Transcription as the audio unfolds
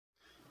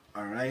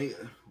All right,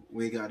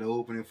 we got the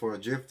opening for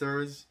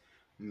Drifters.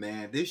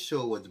 Man, this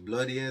show was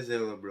bloody as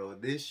hell, bro.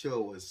 This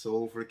show was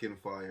so freaking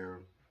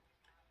fire.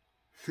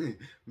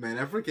 Man,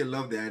 I freaking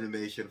love the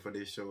animation for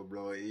this show,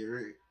 bro.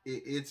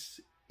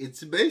 It's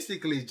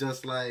basically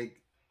just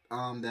like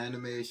the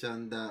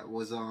animation that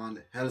was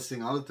on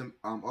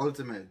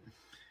Ultimate.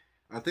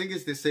 I think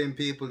it's the same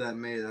people that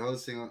made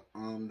Hellsing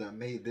that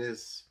made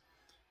this.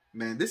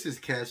 Man, this is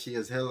catchy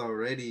as hell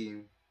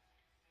already.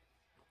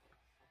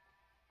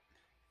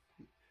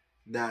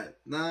 That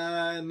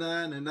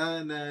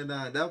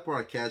that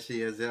part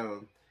catchy as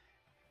hell.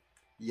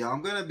 Yeah,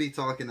 I'm gonna be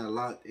talking a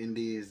lot in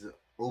these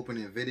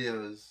opening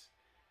videos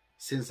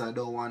since I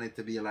don't want it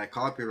to be like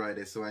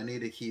copyrighted, so I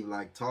need to keep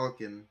like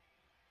talking.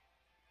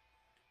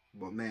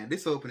 But man,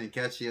 this opening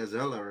catchy as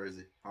hell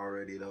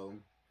already though.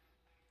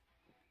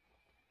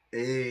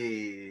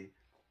 Hey,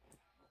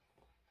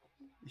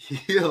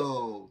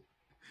 yo,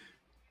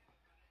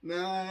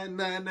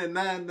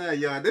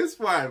 yo, this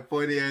part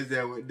funny as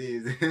hell with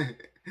these.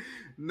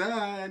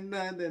 Man,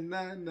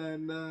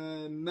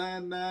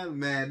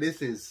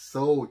 this is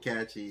so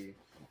catchy.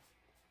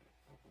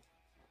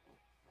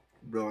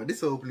 Bro,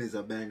 this opening is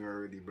a banger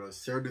already, bro.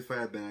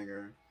 Certified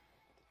banger.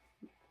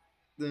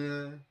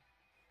 Uh,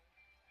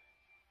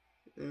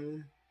 uh,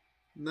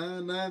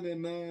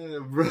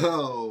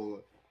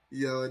 bro.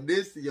 Yo,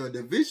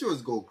 the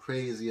visuals go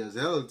crazy as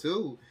hell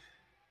too.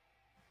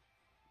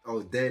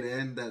 Oh, dead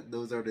end.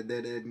 Those are the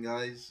dead end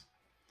guys.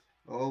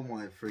 Oh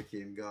my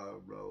freaking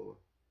god, bro.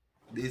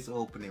 This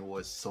opening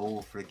was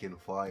so freaking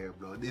fire,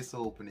 bro. This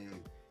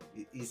opening,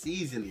 it's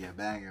easily a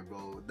banger,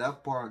 bro.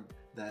 That part,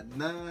 that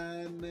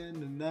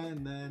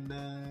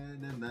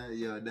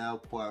yo,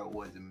 that part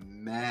was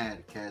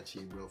mad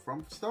catchy, bro.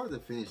 From start to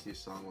finish, this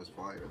song was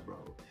fire,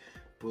 bro.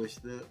 Push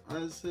the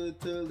answer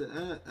to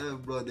the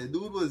bro. The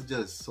dude was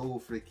just so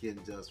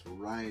freaking just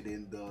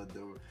riding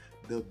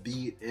the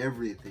beat.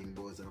 Everything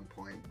was on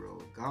point,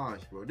 bro.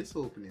 Gosh, bro, this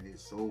opening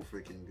is so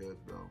freaking good,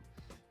 bro.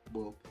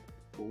 But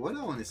but what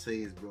I want to say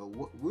is, bro,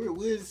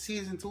 where's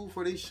season 2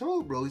 for this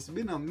show, bro? It's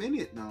been a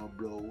minute now,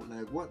 bro.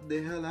 Like, what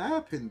the hell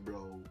happened,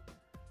 bro?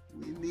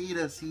 We need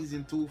a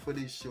season 2 for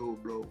this show,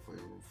 bro.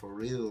 For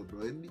real,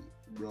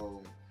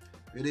 bro.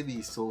 It'd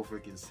be so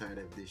freaking sad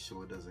if this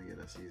show doesn't get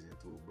a season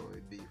 2, bro.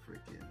 It'd be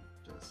freaking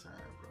just sad,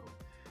 bro.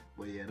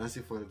 But yeah, that's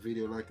it for the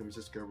video. Like and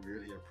subscribe.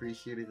 Really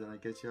appreciate it. And I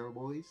catch y'all,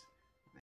 boys.